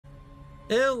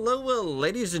Hello,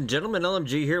 ladies and gentlemen,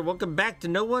 LMG here. Welcome back to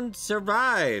No One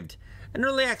Survived, an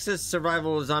early access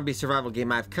zombie survival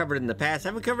game I've covered in the past. I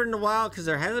haven't covered in a while because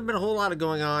there hasn't been a whole lot of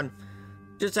going on.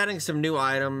 Just adding some new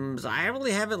items. I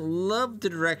really haven't loved the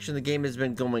direction the game has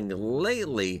been going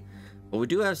lately, but we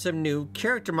do have some new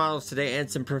character models today and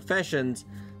some professions,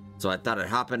 so I thought I'd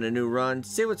hop in a new run,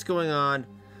 see what's going on.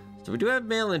 So we do have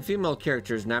male and female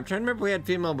characters now. I'm trying to remember if we had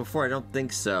female before. I don't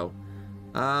think so.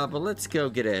 But let's go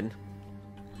get in.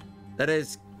 That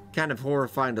is kind of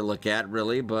horrifying to look at,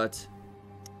 really, but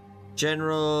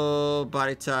general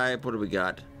body type, what do we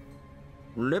got?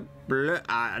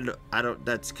 I don't,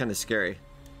 that's kind of scary.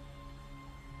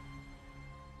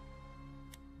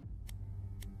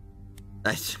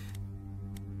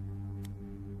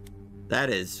 That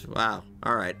is, wow.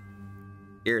 All right.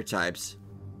 Ear types.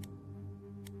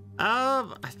 Can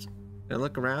I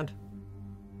look around?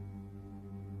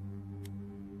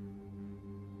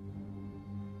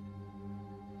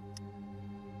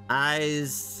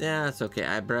 Eyes, yeah, it's okay.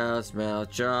 Eyebrows, mouth,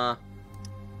 jaw.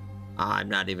 I'm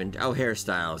not even, oh,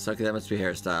 hairstyles. Okay, that must be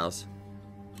hairstyles.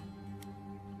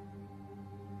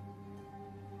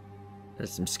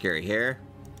 There's some scary hair.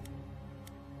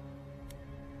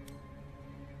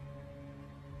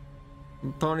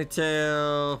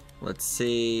 Ponytail, let's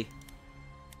see.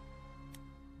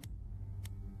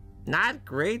 Not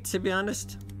great, to be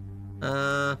honest.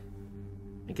 I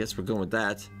guess we're going with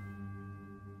that.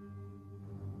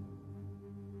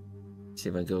 See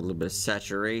if I can go a little bit of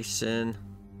saturation.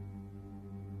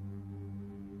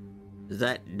 Is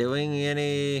that doing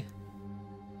any?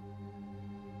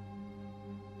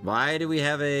 Why do we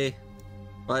have a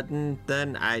button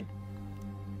then?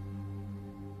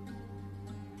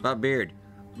 About beard.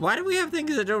 Why do we have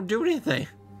things that don't do anything?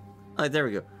 Oh, there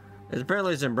we go. There's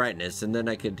apparently some brightness, and then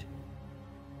I could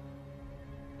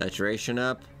saturation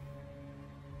up.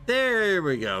 There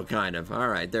we go, kind of. All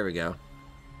right, there we go.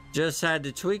 Just had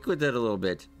to tweak with it a little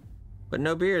bit. But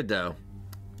no beard, though.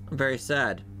 I'm very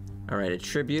sad. Alright,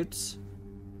 attributes.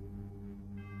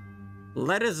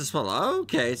 Light as a swallow.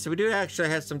 Okay, so we do actually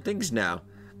have some things now.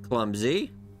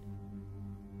 Clumsy.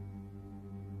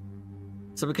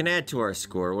 So we can add to our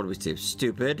score. What do we see?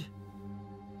 Stupid.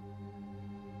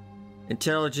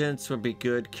 Intelligence would be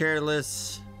good.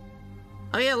 Careless.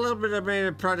 Oh yeah, a little bit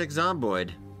of Project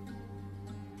Zomboid.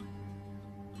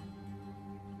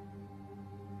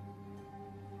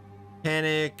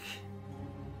 Panic.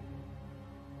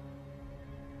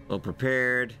 Well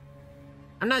prepared.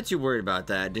 I'm not too worried about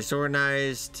that.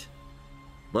 Disorganized.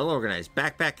 Well organized.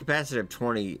 Backpack capacity of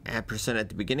 20% at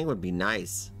the beginning would be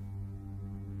nice.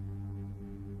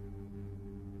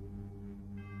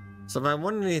 So if I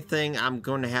want anything, I'm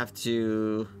going to have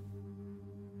to...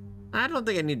 I don't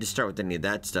think I need to start with any of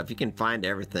that stuff. You can find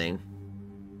everything.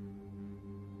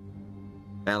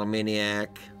 Battle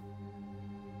Maniac.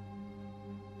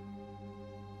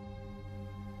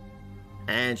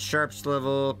 And Sharps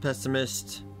level,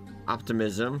 Pessimist,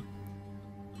 Optimism.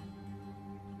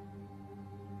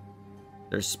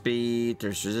 There's speed,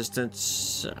 there's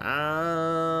resistance.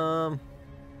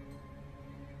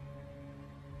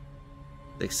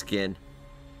 Thick skin.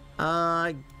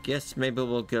 I guess maybe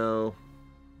we'll go.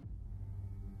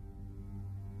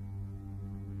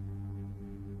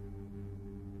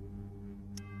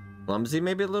 Clumsy,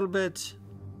 maybe a little bit.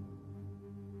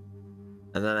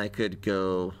 And then I could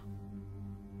go.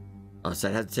 Oh, so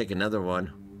I'd have to take another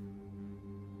one.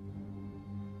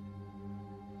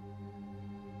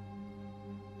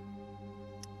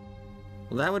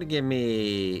 Well, that would give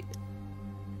me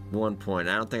 1 point.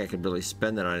 I don't think I could really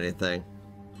spend it on anything.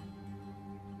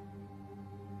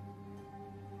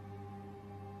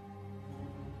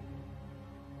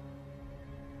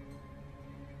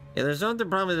 Yeah, there's no other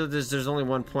problem with this. There's only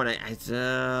 1 point. I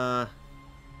think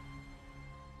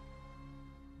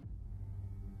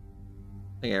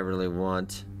I really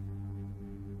want.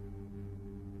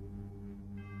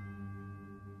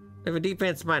 We have a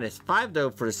defense -5 though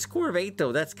for a score of 8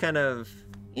 though. That's kind of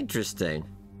interesting.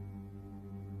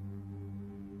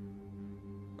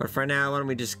 But for now, why don't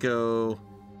we just go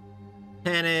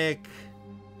panic,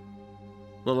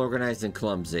 well organized and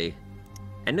clumsy.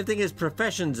 And the thing is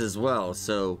professions as well.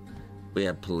 So we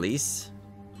have police.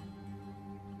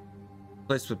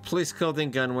 Place with police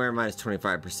clothing, gunwear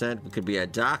 -25%. We could be a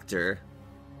doctor.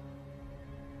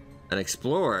 An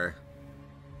explorer.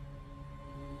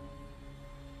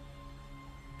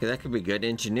 Okay, that could be good.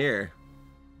 Engineer.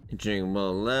 Engineering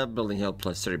well lab. Building health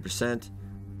 +30%.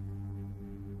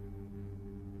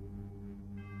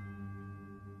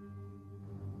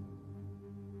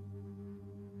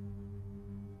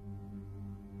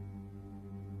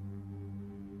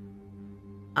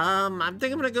 I'm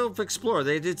thinking I'm gonna go for Explore.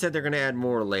 They did say they're gonna add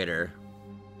more later.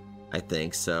 I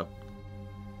think so.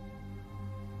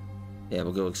 Yeah,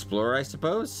 we'll go Explorer, I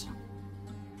suppose.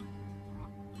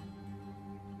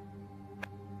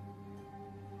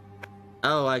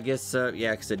 Oh, I guess,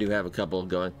 yeah, because I do have a couple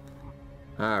going.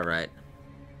 Alright.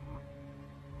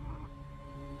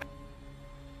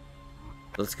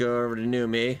 Let's go over to New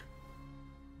Me.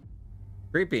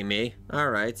 Creepy Me.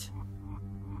 Alright.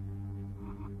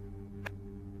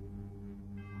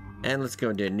 And let's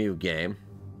go into a new game.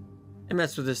 And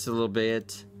mess with this a little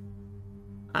bit.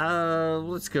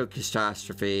 Let's go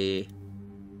Catastrophe.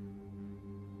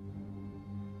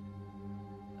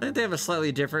 I think they have a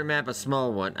slightly different map, a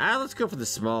small one. Let's go for the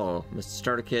small. Mr.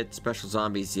 Starter Kit, Special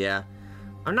Zombies, yeah.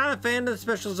 I'm not a fan of the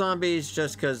Special Zombies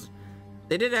just because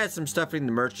they did add some stuff in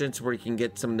the merchants where you can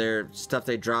get some of their stuff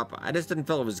they drop. I just didn't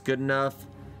feel it was good enough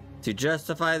to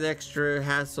justify the extra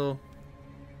hassle.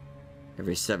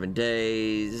 Every 7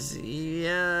 days.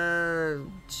 Yeah,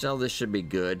 so this should be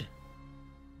good.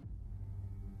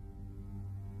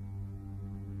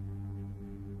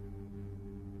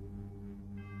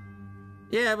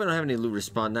 Yeah, if I don't have any loot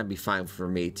respawn, that'd be fine for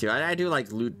me too. I do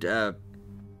like loot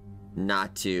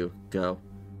not to go.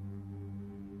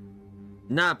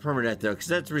 Not permanent though, because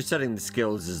that's resetting the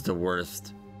skills is the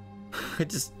worst.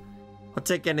 I'll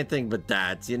take anything but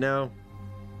that, you know?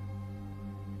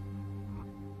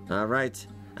 Alright.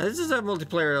 This is a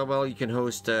multiplayer, well, you can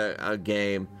host a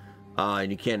game,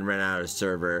 and you can rent out a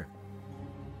server.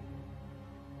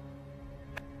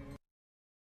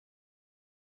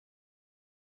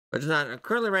 But it's not,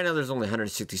 currently right now there's only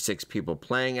 166 people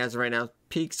playing as of right now.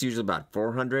 Peak's usually about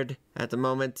 400 at the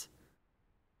moment.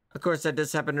 Of course, that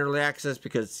does happen in early access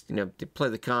because, you know, to play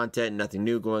the content, nothing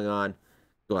new going on,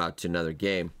 go out to another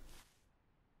game.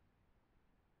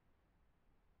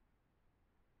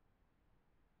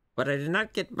 But I did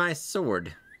not get my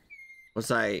sword.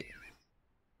 Was I...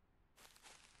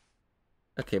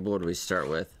 Okay, but what do we start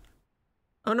with?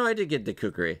 Oh no, I did get the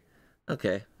kukri.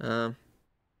 Okay, Alright,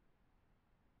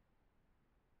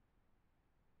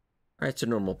 it's a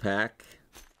normal pack.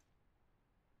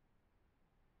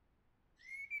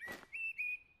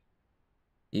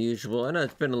 Usual. I know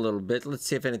it's been a little bit. Let's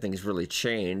see if anything's really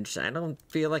changed. I don't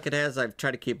feel like it has. I've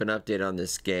tried to keep an update on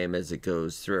this game as it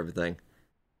goes through everything.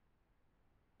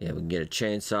 Yeah, we can get a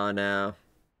chainsaw now.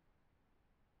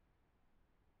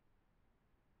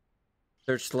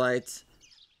 Searchlights.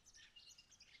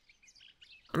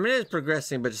 I mean, it is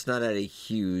progressing, but it's not at a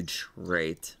huge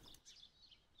rate.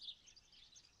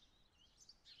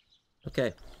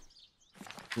 Okay.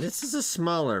 This is a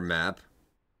smaller map.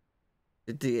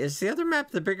 Is the other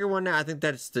map the bigger one now? I think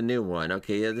that's the new one.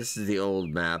 Okay, yeah, this is the old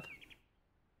map.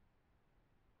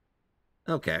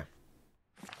 Okay.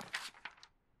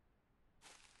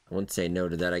 I wouldn't say no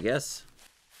to that, I guess.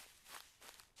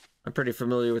 I'm pretty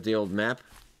familiar with the old map.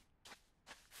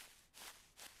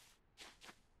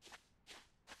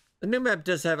 The new map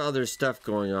does have other stuff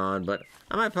going on, but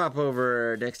I might pop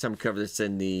over next time I cover this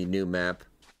in the new map.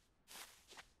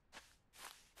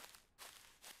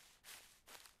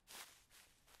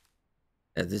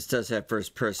 And this does have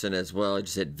first person as well. I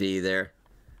just hit V there.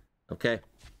 Okay.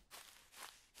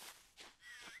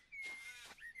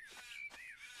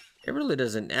 It really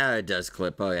doesn't... it does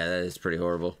clip. Oh yeah, that is pretty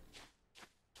horrible.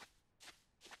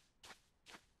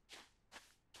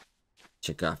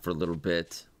 Check off for a little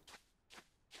bit.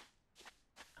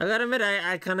 I gotta admit,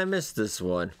 I kind of missed this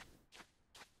one.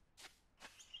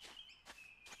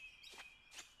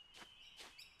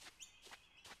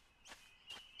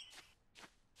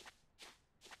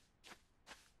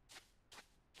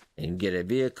 And get a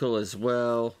vehicle as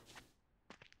well.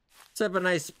 Set up a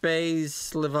nice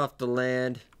base, live off the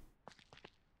land.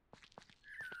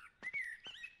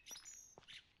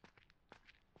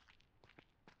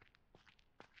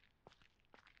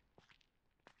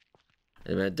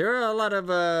 There are a lot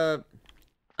of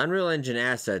Unreal Engine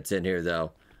assets in here,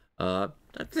 though. I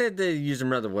think they use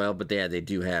them rather well, but yeah, they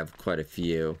do have quite a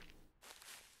few.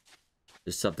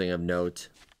 Just something of note.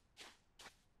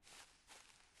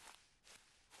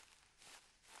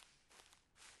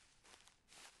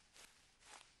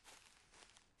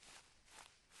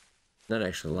 Not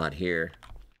actually a lot here.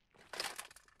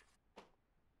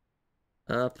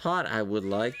 Pot I would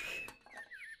like.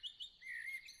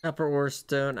 Copper ore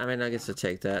stone. I mean, I guess I'll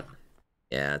take that.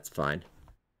 Yeah, that's fine.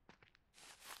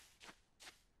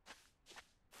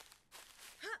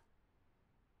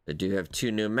 They do have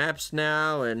 2 new maps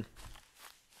now, and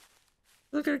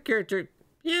look at our character.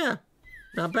 Yeah,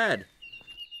 not bad.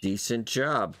 Decent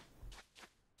job.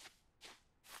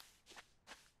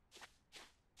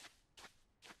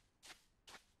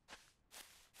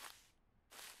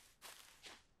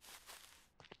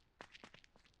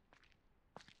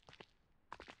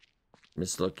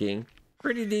 It's looking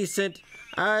pretty decent.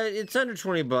 It's under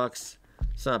 20 bucks.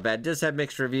 It's not bad. It does have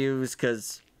mixed reviews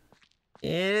because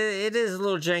it is a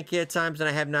little janky at times, and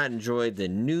I have not enjoyed the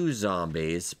new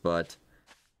zombies, but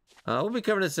we'll be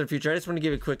covering this in the future. I just want to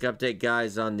give you a quick update,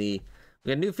 guys, on we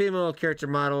got a new female character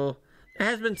model. There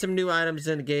has been some new items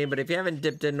in the game, but if you haven't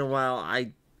dipped in a while,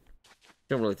 I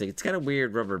don't really think it's kind of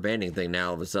weird rubber banding thing now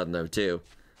all of a sudden, though, too.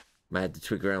 Might have to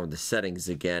tweak around with the settings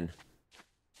again.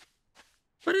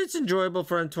 But it's enjoyable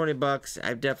for under 20 bucks.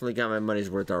 I've definitely got my money's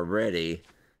worth already.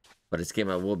 But it's a game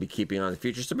I will be keeping on in the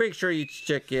future. So make sure you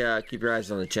keep your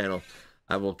eyes on the channel.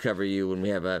 I will cover you when we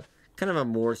have a kind of a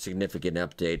more significant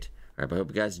update. Alright, but I hope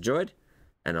you guys enjoyed.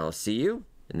 And I'll see you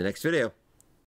in the next video.